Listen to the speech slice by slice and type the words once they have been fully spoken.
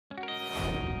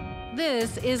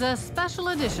This is a special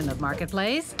edition of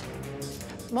Marketplace.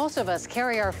 Most of us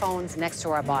carry our phones next to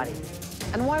our body.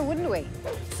 And why wouldn't we?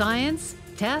 Science,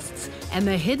 tests, and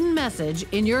the hidden message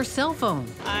in your cell phone.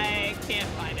 I can't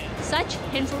find it. Such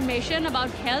information about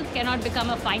health cannot become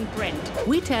a fine print.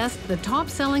 We test the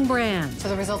top-selling brands. So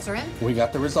the results are in? We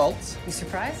got the results. You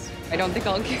surprised? I don't think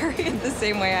I'll carry it the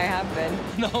same way I have been.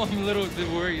 No, I'm a little bit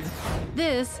worried.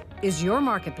 This is your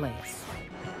Marketplace.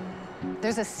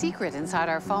 There's a secret inside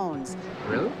our phones.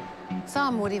 Really?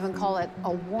 Some would even call it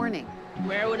a warning.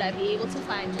 Where would I be able to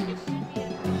find you?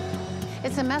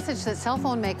 It's a message that cell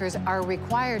phone makers are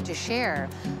required to share,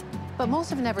 but most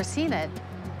have never seen it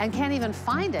and can't even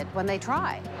find it when they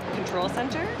try. Control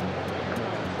center?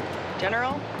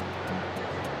 General?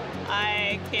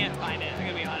 I can't find it, I'm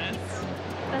gonna be honest.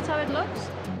 That's how it looks.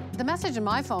 The message in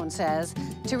my phone says,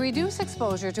 to reduce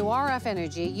exposure to RF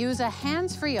energy, use a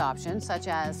hands-free option, such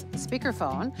as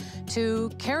speakerphone,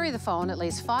 to carry the phone at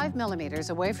least 5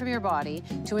 millimeters away from your body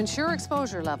to ensure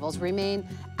exposure levels remain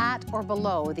at or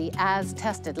below the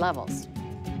as-tested levels.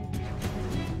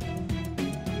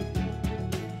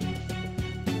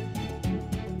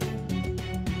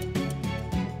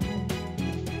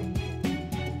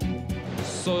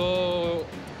 So,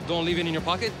 don't leave it in your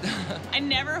pocket? I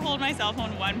never hold my cell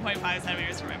phone 1.5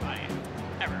 centimeters from my body,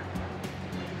 ever.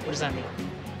 What does that mean?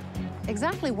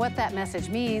 Exactly what that message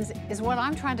means is what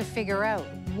I'm trying to figure out.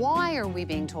 Why are we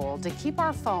being told to keep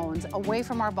our phones away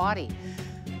from our body?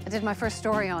 I did my first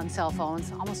story on cell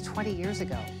phones almost 20 years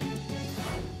ago.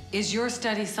 Is your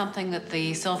study something that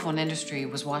the cell phone industry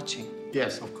was watching?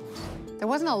 Yes, of course. There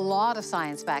wasn't a lot of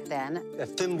science back then, A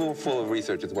thimble full of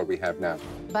research is what we have now.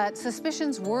 but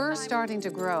suspicions were starting to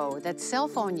grow that cell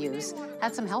phone use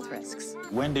had some health risks.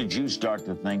 When did you start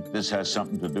to think this has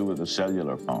something to do with a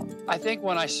cellular phone? I think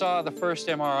when I saw the first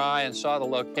MRI and saw the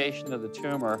location of the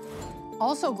tumor.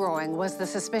 Also growing was the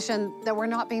suspicion that we're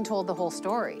not being told the whole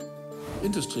story.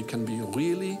 Industry can be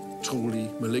really, truly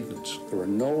malignant. There are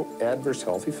no adverse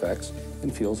health effects in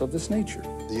fields of this nature.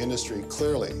 The industry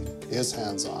clearly is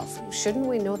hands-off. Shouldn't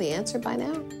we know the answer by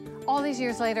now? All these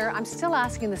years later, I'm still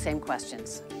asking the same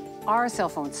questions. Are cell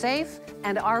phones safe?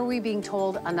 And are we being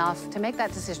told enough to make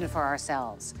that decision for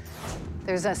ourselves?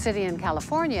 There's a city in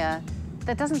California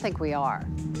that doesn't think we are.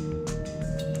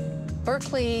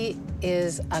 Berkeley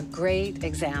is a great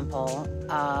example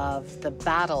of the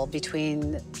battle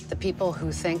between the people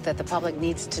who think that the public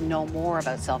needs to know more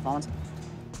about cell phones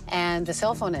and the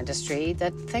cell phone industry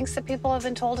that thinks that people have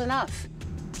been told enough.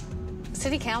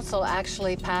 City Council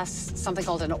actually passed something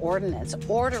called an ordinance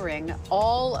ordering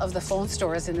all of the phone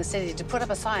stores in the city to put up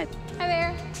a sign. Hi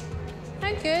there.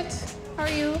 I'm good. How are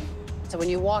you? So when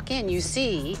you walk in, you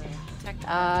see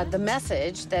the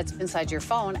message that's inside your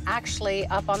phone actually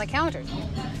up on the counter.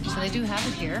 So they do have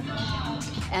it here.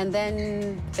 And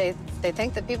then they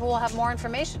think that people will have more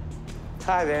information.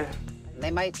 Hi there.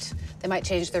 They might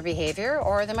change their behavior,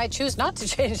 or they might choose not to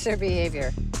change their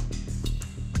behavior.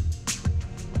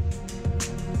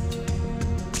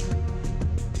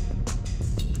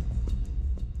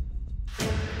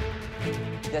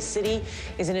 The city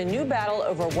is in a new battle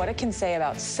over what it can say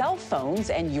about cell phones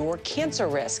and your cancer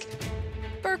risk.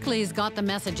 Berkeley's got the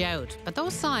message out, but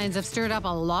those signs have stirred up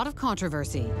a lot of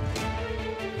controversy.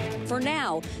 For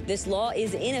now, this law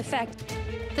is in effect.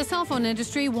 The cell phone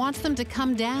industry wants them to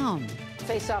come down.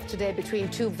 Face-off today between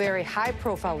two very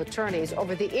high-profile attorneys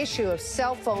over the issue of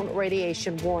cell phone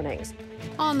radiation warnings.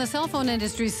 On the cell phone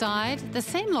industry side, the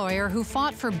same lawyer who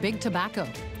fought for big tobacco.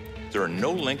 There are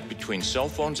no link between cell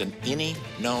phones and any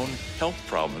known health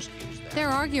problems. They're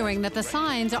arguing that the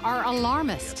signs are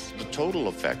alarmist. The total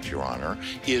effect, Your Honor,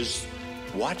 is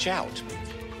watch out.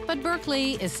 But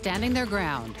Berkeley is standing their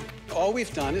ground. All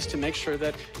we've done is to make sure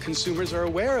that consumers are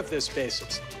aware of this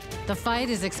basis. The fight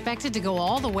is expected to go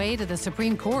all the way to the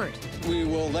Supreme Court. We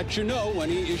will let you know when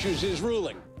he issues his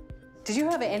ruling. Did you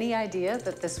have any idea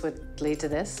that this would lead to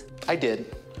this? I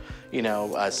did. You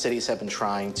know, cities have been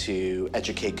trying to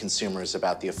educate consumers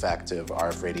about the effect of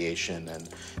RF radiation and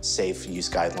safe use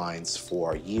guidelines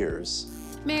for years.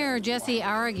 Mayor Jesse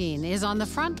Arreguin is on the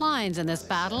front lines in this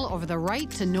battle over the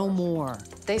right to know more.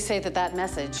 They say that that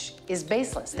message is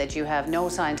baseless, that you have no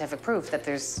scientific proof that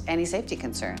there's any safety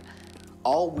concern.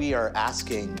 All we are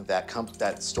asking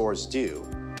that stores do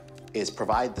is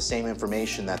provide the same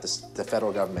information that the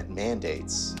federal government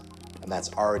mandates, and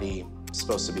that's already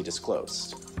supposed to be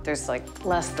disclosed. There's like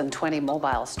less than 20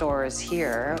 mobile stores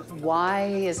here. Why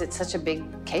is it such a big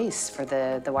case for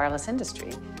the wireless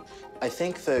industry? I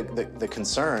think the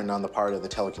concern on the part of the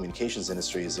telecommunications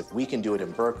industry is if we can do it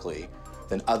in Berkeley,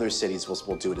 then other cities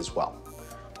will do it as well.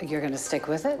 You're going to stick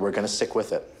with it? We're going to stick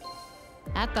with it.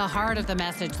 At the heart of the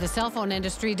message the cell phone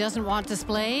industry doesn't want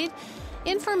displayed,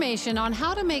 information on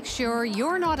how to make sure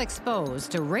you're not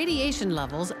exposed to radiation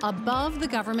levels above the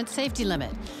government safety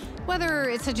limit. Whether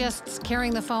it suggests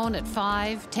carrying the phone at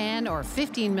 5, 10, or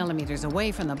 15 millimeters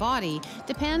away from the body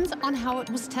depends on how it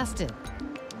was tested.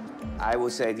 I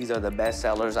would say these are the best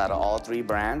sellers out of all 3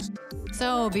 brands.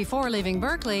 So before leaving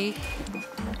Berkeley,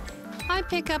 I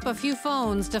pick up a few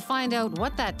phones to find out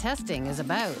what that testing is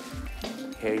about.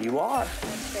 Here you are.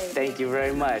 Thank you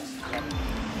very much.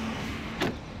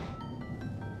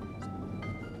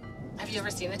 Have you ever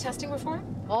seen the testing before?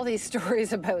 All these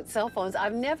stories about cell phones,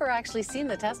 I've never actually seen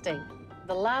the testing.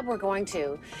 The lab we're going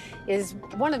to is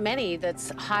one of many that's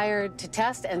hired to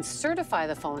test and certify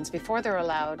the phones before they're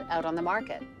allowed out on the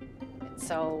market.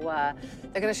 So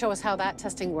they're going to show us how that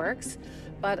testing works.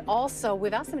 But also,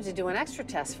 we've asked them to do an extra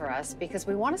test for us because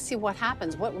we want to see what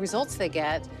happens, what results they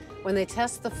get when they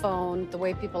test the phone the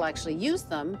way people actually use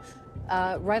them,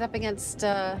 right up against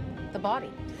the body.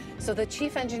 So the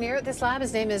chief engineer at this lab,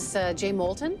 his name is Jay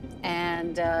Moulton,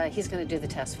 and he's going to do the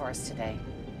test for us today.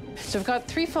 So we've got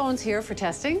 3 phones here for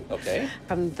testing. Okay.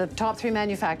 From the top 3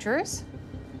 manufacturers.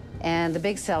 And the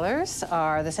big sellers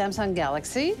are the Samsung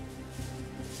Galaxy,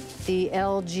 the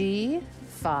LG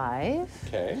 5,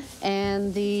 okay,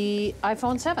 and the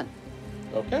iPhone 7.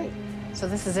 Okay. So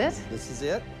this is it? This is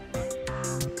it.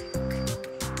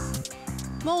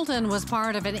 Moulton was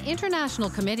part of an international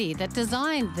committee that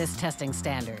designed this testing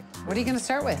standard. What are you going to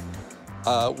start with?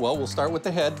 Well, we'll start with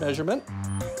the head measurement.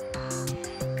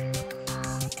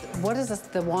 What is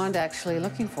the wand actually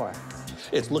looking for?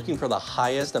 It's looking for the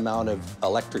highest amount of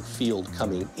electric field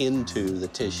coming into the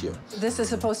tissue. This is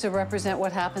supposed to represent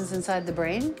what happens inside the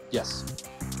brain? Yes.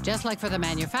 Just like for the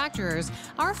manufacturers,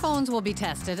 our phones will be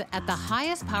tested at the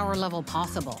highest power level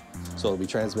possible. So it'll be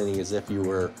transmitting as if you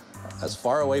were as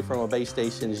far away from a base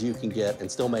station as you can get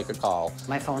and still make a call.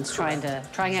 My phone's trying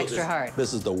extra hard.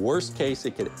 This is the worst case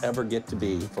it could ever get to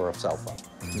be for a cell phone.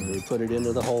 And we put it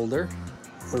into the holder,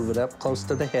 move it up close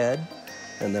to the head,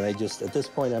 and then at this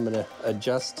point, I'm gonna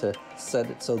adjust to set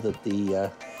it so that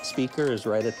the speaker is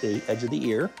right at the edge of the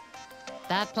ear.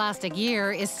 That plastic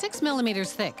ear is 6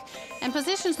 millimeters thick and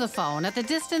positions the phone at the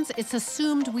distance it's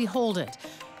assumed we hold it.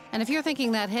 And if you're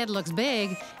thinking that head looks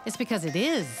big, it's because it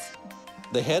is.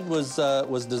 The head was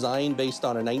designed based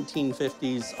on a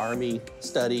 1950s Army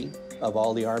study of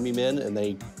all the Army men, and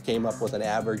they came up with an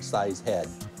average size head.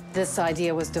 This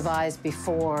idea was devised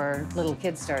before little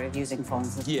kids started using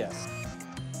phones. Yes.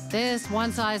 This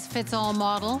one-size-fits-all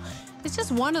model is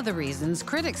just one of the reasons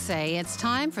critics say it's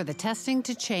time for the testing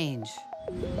to change.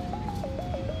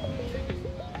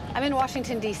 I'm in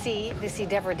Washington, D.C. to see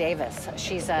Deborah Davis.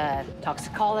 She's a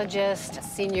toxicologist,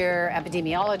 senior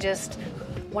epidemiologist.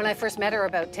 When I first met her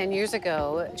about 10 years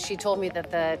ago, she told me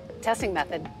that the testing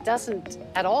method doesn't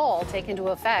at all take into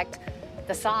effect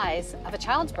the size of a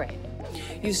child's brain.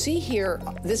 You see here,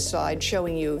 this slide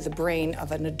showing you the brain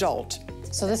of an adult.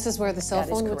 So this is where the cell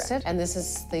phone would correct. sit, and this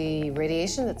is the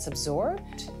radiation that's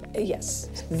absorbed? Yes.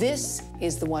 This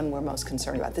is the one we're most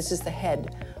concerned about. This is the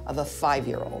head of a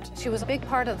 5-year-old. She was a big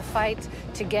part of the fight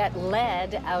to get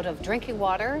lead out of drinking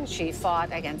water. She fought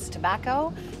against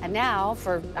tobacco, and now,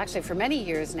 for many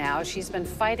years now, she's been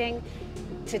fighting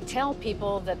to tell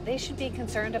people that they should be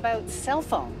concerned about cell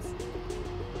phones.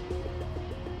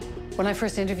 When I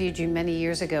first interviewed you many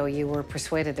years ago, you were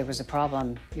persuaded there was a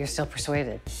problem. You're still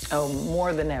persuaded? Oh,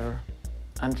 more than ever,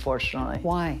 unfortunately.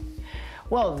 Why?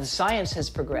 Well, the science has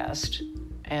progressed,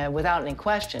 without any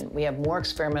question. We have more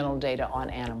experimental data on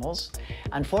animals.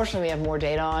 Unfortunately, we have more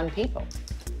data on people.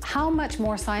 How much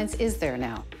more science is there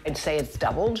now? I'd say it's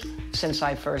doubled since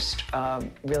I first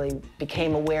really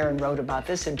became aware and wrote about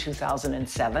this in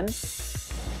 2007.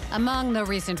 Among the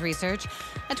recent research,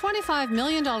 a $25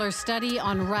 million study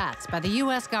on rats by the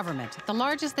U.S. government, the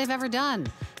largest they've ever done.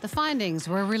 The findings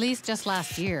were released just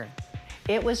last year.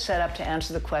 It was set up to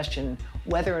answer the question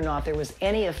whether or not there was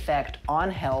any effect on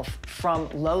health from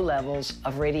low levels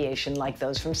of radiation like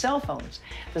those from cell phones.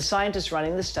 The scientists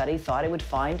running the study thought it would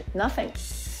find nothing.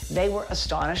 They were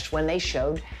astonished when they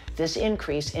showed this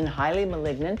increase in highly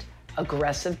malignant,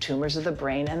 aggressive tumors of the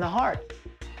brain and the heart.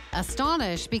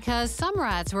 Astonished because some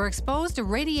rats were exposed to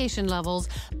radiation levels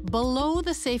below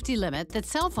the safety limit that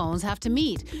cell phones have to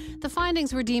meet. The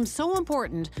findings were deemed so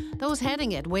important, those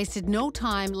heading it wasted no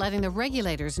time letting the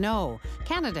regulators know.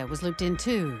 Canada was looped in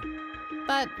too.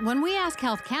 But when we ask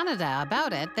Health Canada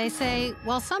about it, they say,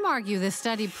 while some argue this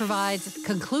study provides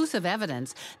conclusive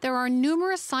evidence, there are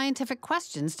numerous scientific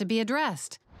questions to be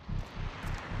addressed.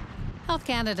 Health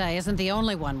Canada isn't the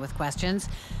only one with questions.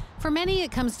 For many,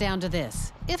 it comes down to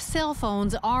this. If cell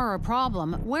phones are a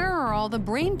problem, where are all the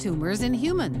brain tumors in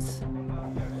humans?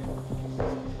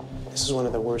 This is one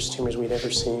of the worst tumors we'd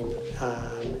ever seen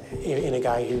in a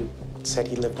guy who said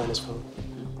he lived on his phone.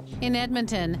 In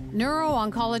Edmonton,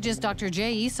 neuro-oncologist Dr.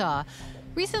 Jay Esau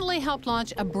recently helped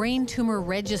launch a brain tumor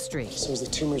registry. So as the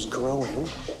tumor's growing,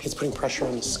 it's putting pressure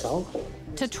on the skull.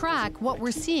 To track what we're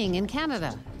seeing in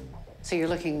Canada. So you're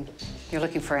looking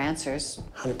for answers.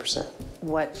 100%.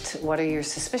 What are your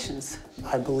suspicions?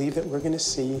 I believe that we're going to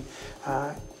see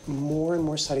more and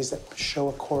more studies that show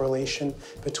a correlation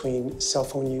between cell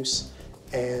phone use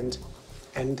and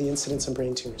the incidence of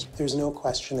brain tumors. There's no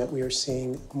question that we are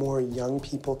seeing more young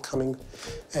people coming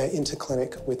into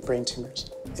clinic with brain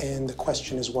tumors. And the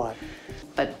question is why?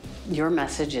 But your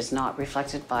message is not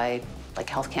reflected by, like,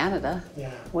 Health Canada.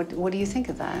 Yeah. What do you think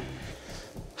of that?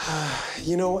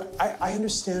 You know, I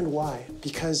understand why,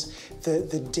 because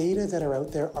the data that are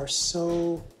out there are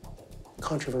so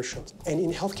controversial. And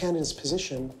in Health Canada's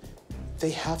position, they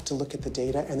have to look at the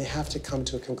data and they have to come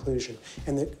to a conclusion.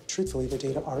 And truthfully, the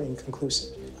data are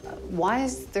inconclusive. Why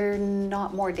is there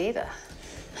not more data?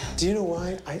 Do you know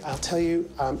why? I'll tell you,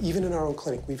 even in our own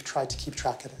clinic, we've tried to keep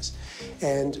track of this.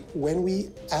 And when we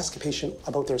ask a patient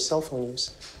about their cell phone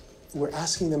use, we're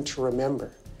asking them to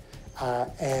remember.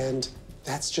 And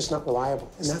that's just not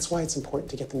reliable. And that's why it's important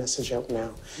to get the message out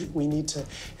now. We need to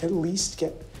at least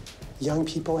get young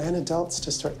people and adults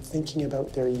to start thinking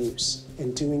about their use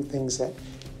and doing things that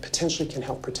potentially can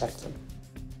help protect them.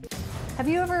 Have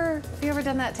you ever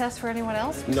done that test for anyone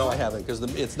else? No, I haven't, because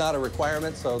it's not a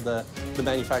requirement, so the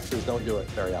manufacturers don't do it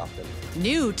very often.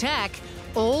 New tech,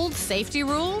 old safety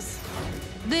rules?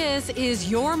 This is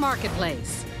your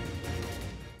marketplace.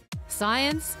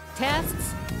 Science,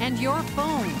 tests, and your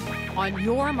phone on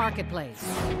your marketplace.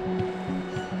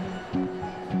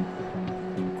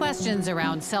 Questions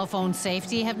around cell phone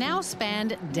safety have now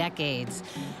spanned decades.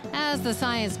 As the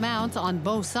science mounts on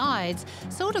both sides,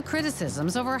 so do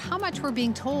criticisms over how much we're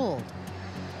being told.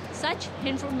 Such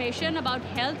information about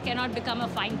health cannot become a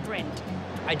fine print.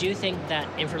 I do think that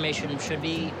information should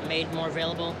be made more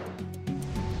available.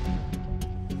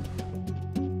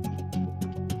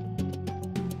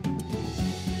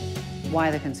 Why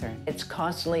the concern? It's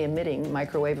constantly emitting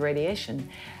microwave radiation,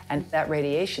 and that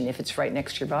radiation, if it's right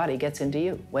next to your body, gets into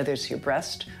you, whether it's your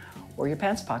breast or your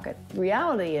pants pocket. The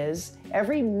reality is,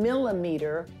 every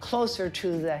millimeter closer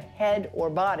to the head or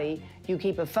body you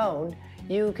keep a phone,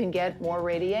 you can get more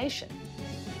radiation.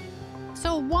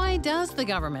 So why does the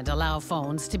government allow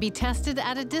phones to be tested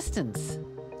at a distance?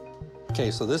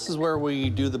 Okay, so this is where we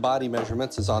do the body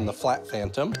measurements, is on the flat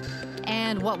phantom.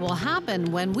 And what will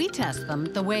happen when we test them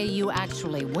the way you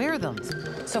actually wear them?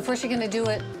 So first you're going to do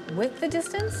it with the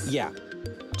distance? Yeah.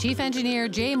 Chief Engineer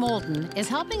Jay Moulton is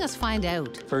helping us find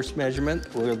out. First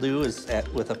measurement we'll do is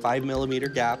with a 5 millimeter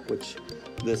gap, which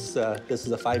this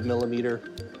is a 5 millimeter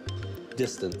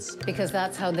distance. Because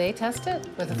that's how they test it?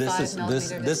 With a 5 millimeter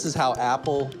distance? This is how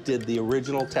Apple did the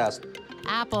original test.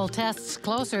 Apple tests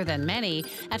closer than many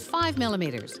at 5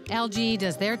 millimeters. LG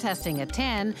does their testing at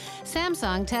 10.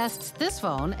 Samsung tests this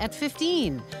phone at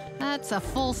 15. That's a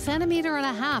full 1.5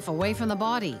 centimeters away from the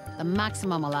body, the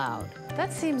maximum allowed.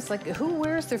 That seems like, who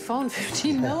wears their phone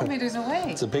 15 millimeters away?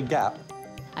 It's a big gap.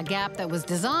 A gap that was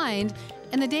designed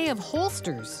in the day of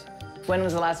holsters. When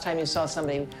was the last time you saw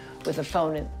somebody with a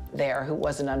phone there who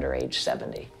wasn't under age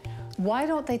 70? Why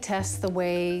don't they test the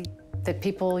way that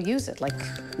people use it, like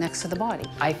next to the body?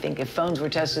 I think if phones were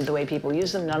tested the way people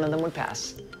use them, none of them would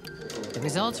pass. The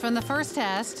results from the first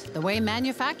test, the way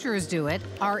manufacturers do it,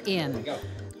 are in.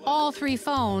 All 3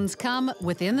 phones come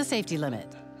within the safety limit.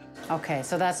 Okay,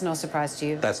 so that's no surprise to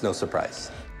you? That's no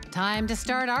surprise. Time to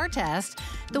start our test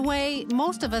the way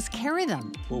most of us carry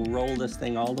them. We'll roll this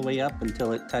thing all the way up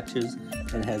until it touches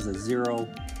and has a 0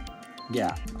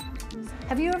 gap.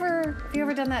 Have you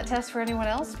ever done that test for anyone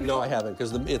else before? No, I haven't,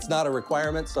 because it's not a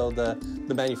requirement, so the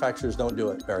manufacturers don't do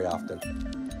it very often.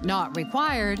 Not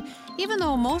required, even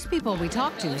though most people we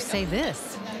talk to say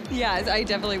this. Yeah, I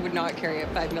definitely would not carry it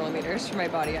 5 millimeters for my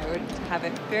body. I would have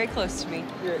it very close to me.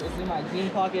 It's in my jean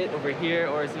pocket over here,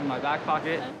 or it's in my back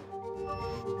pocket.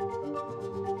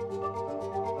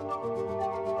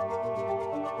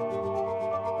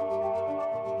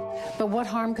 But what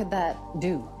harm could that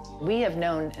do? We have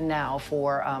known now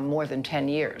for more than 10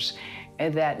 years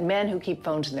that men who keep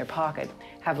phones in their pocket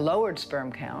have lowered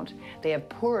sperm count, they have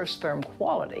poorer sperm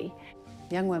quality.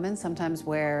 Young women sometimes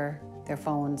wear their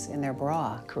phones in their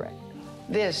bra. Correct.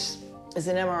 This is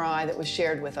an MRI that was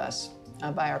shared with us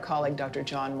by our colleague, Dr.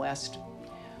 John West,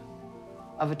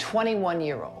 of a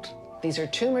 21-year-old. These are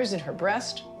tumors in her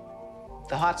breast.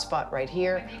 the hot spot right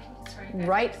here,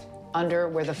 right under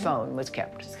where the phone was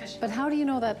kept. But how do you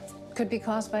know that could be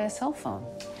caused by a cell phone?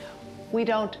 We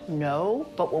don't know,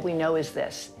 but what we know is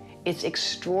this. It's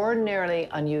extraordinarily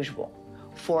unusual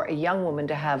for a young woman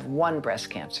to have one breast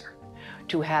cancer,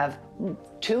 to have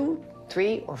 2,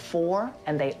 3, or 4,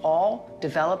 and they all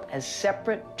develop as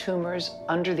separate tumors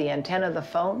under the antenna of the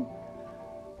phone.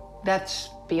 That's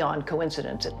beyond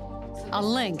coincidence. A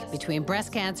link between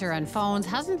breast cancer and phones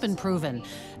hasn't been proven.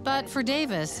 But for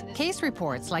Davis, case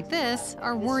reports like this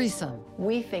are worrisome.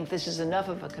 We think this is enough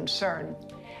of a concern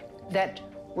that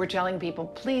we're telling people,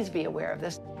 please be aware of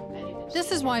this.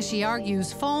 This is why she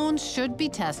argues phones should be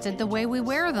tested the way we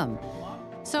wear them.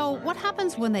 So what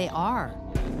happens when they are?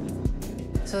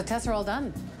 So the tests are all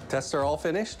done. Tests are all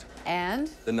finished. And?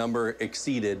 The number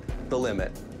exceeded the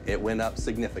limit. It went up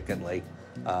significantly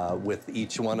with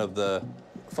each one of the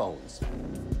phones.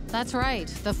 That's right.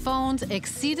 The phones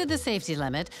exceeded the safety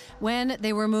limit when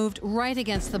they were moved right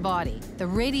against the body. The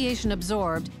radiation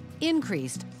absorbed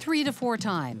increased 3 to 4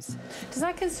 times. Does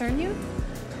that concern you?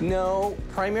 No,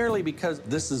 primarily because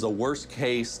this is a worst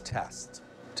case test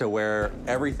to where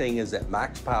everything is at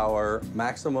max power,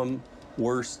 maximum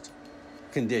worst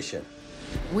condition.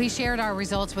 We shared our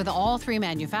results with all 3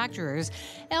 manufacturers.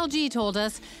 LG told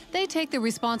us they take the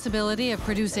responsibility of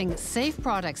producing safe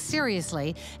products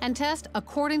seriously and test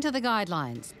according to the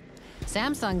guidelines.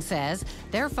 Samsung says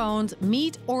their phones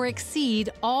meet or exceed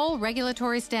all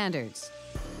regulatory standards.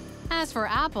 As for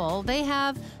Apple, they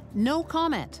have no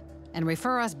comment and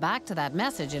refer us back to that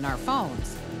message in our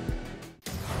phones.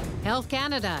 Health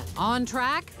Canada, on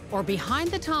track or behind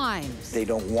the times? They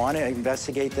don't want to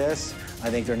investigate this. I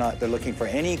think they're looking for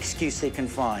any excuse they can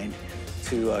find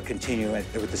to continue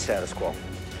with the status quo.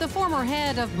 The former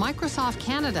head of Microsoft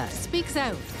Canada speaks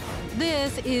out.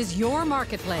 This is your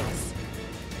marketplace.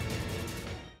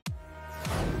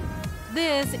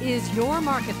 This is your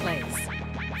marketplace.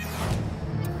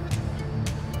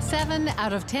 7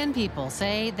 out of 10 people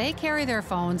say they carry their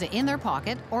phones in their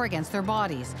pocket or against their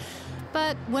bodies.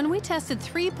 But when we tested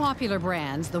 3 popular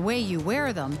brands, the way you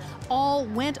wear them, all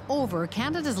went over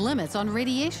Canada's limits on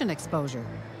radiation exposure.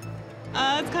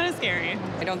 It's kind of scary.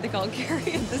 I don't think I'll carry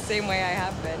it the same way I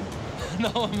have been.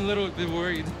 No, I'm a little bit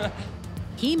worried.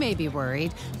 He may be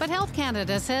worried, but Health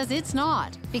Canada says it's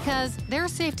not, because their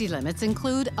safety limits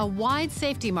include a wide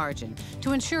safety margin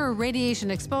to ensure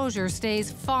radiation exposure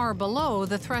stays far below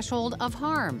the threshold of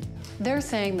harm. They're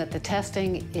saying that the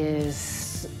testing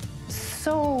is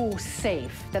so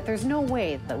safe that there's no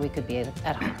way that we could be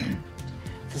at harm.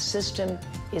 The system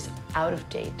is out of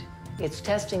date. It's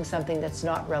testing something that's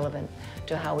not relevant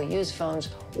to how we use phones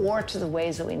or to the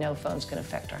ways that we know phones can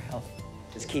affect our health.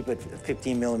 Just keep it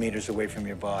 15 millimeters away from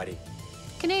your body.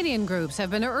 Canadian groups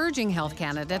have been urging Health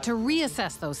Canada to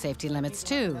reassess those safety limits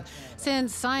too,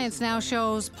 since science now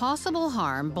shows possible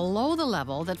harm below the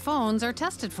level that phones are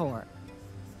tested for.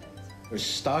 We're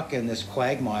stuck in this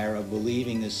quagmire of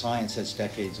believing this science that's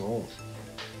decades old.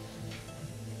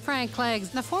 Frank Clegg's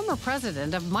the former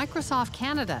president of Microsoft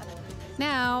Canada.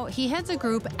 Now, he heads a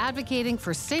group advocating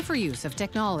for safer use of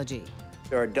technology.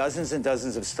 There are dozens and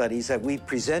dozens of studies that we've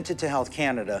presented to Health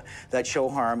Canada that show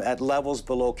harm at levels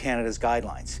below Canada's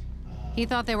guidelines. He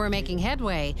thought they were making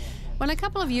headway when a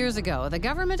couple of years ago, the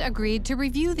government agreed to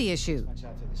review the issue.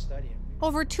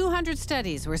 Over 200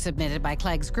 studies were submitted by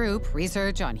Clegg's group,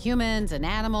 research on humans and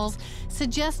animals,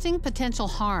 suggesting potential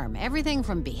harm, everything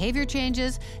from behavior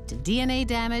changes to DNA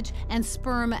damage and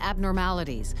sperm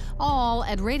abnormalities, all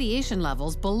at radiation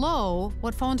levels below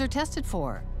what phones are tested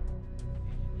for.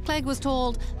 Clegg was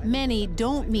told many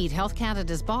don't meet Health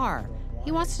Canada's bar.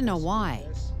 He wants to know why.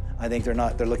 I think they're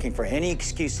looking for any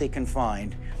excuse they can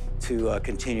find to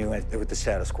continue with the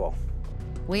status quo.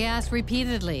 We asked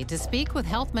repeatedly to speak with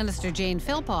Health Minister Jane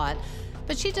Philpott,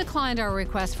 but she declined our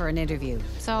request for an interview.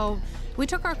 So we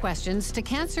took our questions to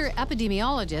cancer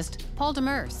epidemiologist Paul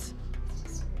Demers.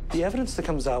 The evidence that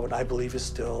comes out, I believe, is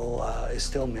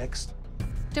still mixed.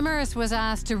 Demers was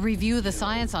asked to review the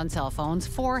science on cell phones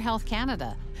for Health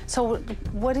Canada. So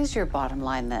what is your bottom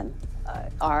line then?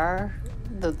 Are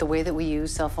the way that we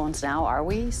use cell phones now, are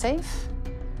we safe?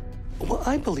 Well,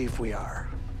 I believe we are.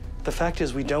 The fact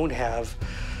is we don't have,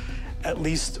 at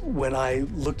least when I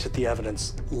looked at the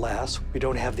evidence last, we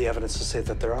don't have the evidence to say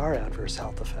that there are adverse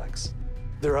health effects.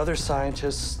 There are other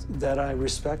scientists that I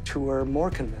respect who are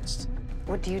more convinced.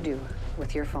 What do you do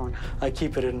with your phone? I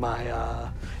keep it in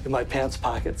my pants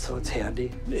pocket, so it's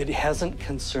handy. It hasn't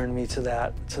concerned me to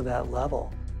that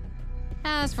level.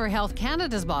 As for Health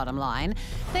Canada's bottom line,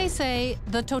 they say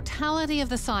the totality of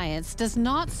the science does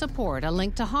not support a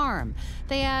link to harm.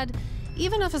 They add,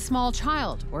 Even if a small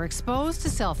child were exposed to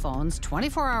cell phones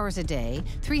 24 hours a day,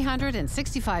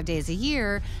 365 days a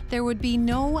year, there would be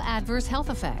no adverse health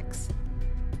effects.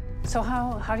 So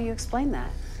how do you explain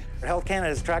that? Health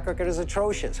Canada's track record is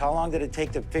atrocious. How long did it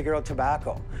take to figure out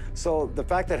tobacco? So the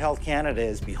fact that Health Canada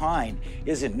is behind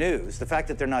isn't news. The fact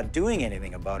that they're not doing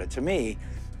anything about it, to me,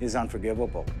 is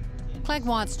unforgivable. Clegg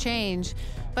wants change,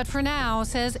 but for now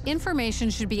says information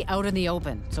should be out in the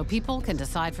open so people can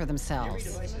decide for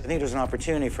themselves. I think there's an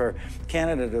opportunity for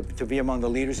Canada to be among the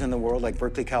leaders in the world, like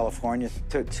Berkeley, California,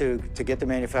 to get the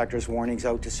manufacturers' warnings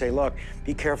out to say, look,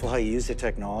 be careful how you use the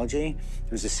technology.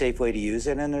 There's a safe way to use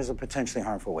it, and there's a potentially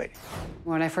harmful way.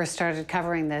 When I first started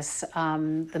covering this,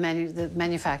 the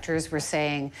manufacturers were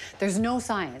saying there's no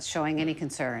science showing any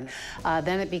concern.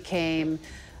 Then it became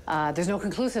there's no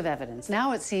conclusive evidence.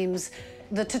 Now it seems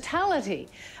the totality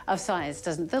of science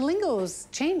doesn't. The lingo's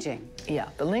changing. Yeah,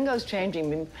 the lingo's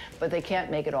changing, but they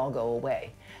can't make it all go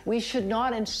away. We should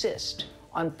not insist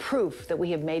on proof that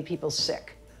we have made people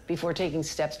sick before taking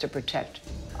steps to protect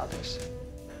others.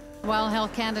 While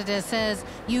Health Canada says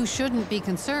you shouldn't be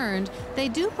concerned, they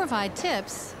do provide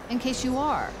tips in case you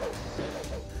are.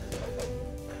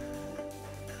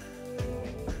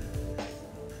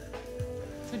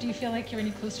 So do you feel like you're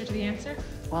any closer to the answer?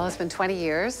 Well, it's been 20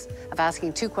 years of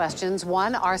asking two questions.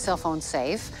 One, are cell phones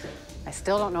safe? I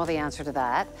still don't know the answer to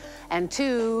that. And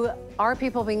two, are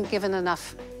people being given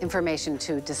enough information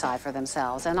to decide for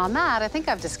themselves? And on that, I think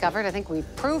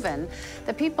we've proven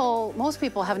that most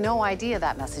people have no idea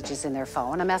that message is in their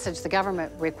phone, a message the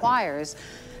government requires.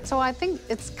 So I think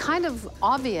it's kind of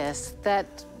obvious that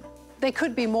they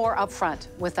could be more upfront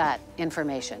with that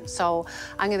information. So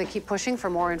I'm going to keep pushing for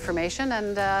more information,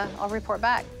 and I'll report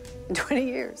back in 20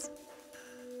 years.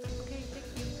 Okay, thank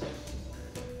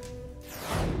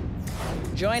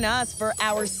you. Join us for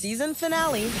our season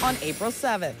finale on April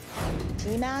 7th.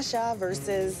 Team Asha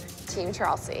versus Team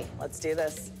Charlesy. Let's do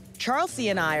this.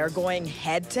 Charlesy and I are going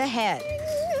head-to-head,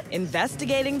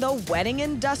 investigating the wedding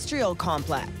industrial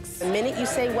complex. The minute you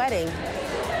say wedding,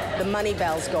 the money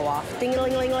bells go off.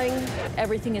 Ding-a-ling-ling-ling.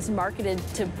 Everything is marketed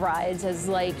to brides as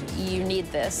like, you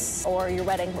need this or your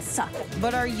wedding will suck.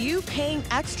 But are you paying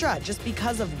extra just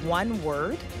because of one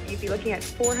word? You'd be looking at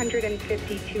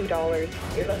 $452.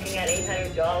 You're looking at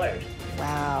 $800.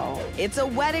 Wow. It's a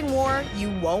wedding war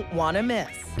you won't want to miss.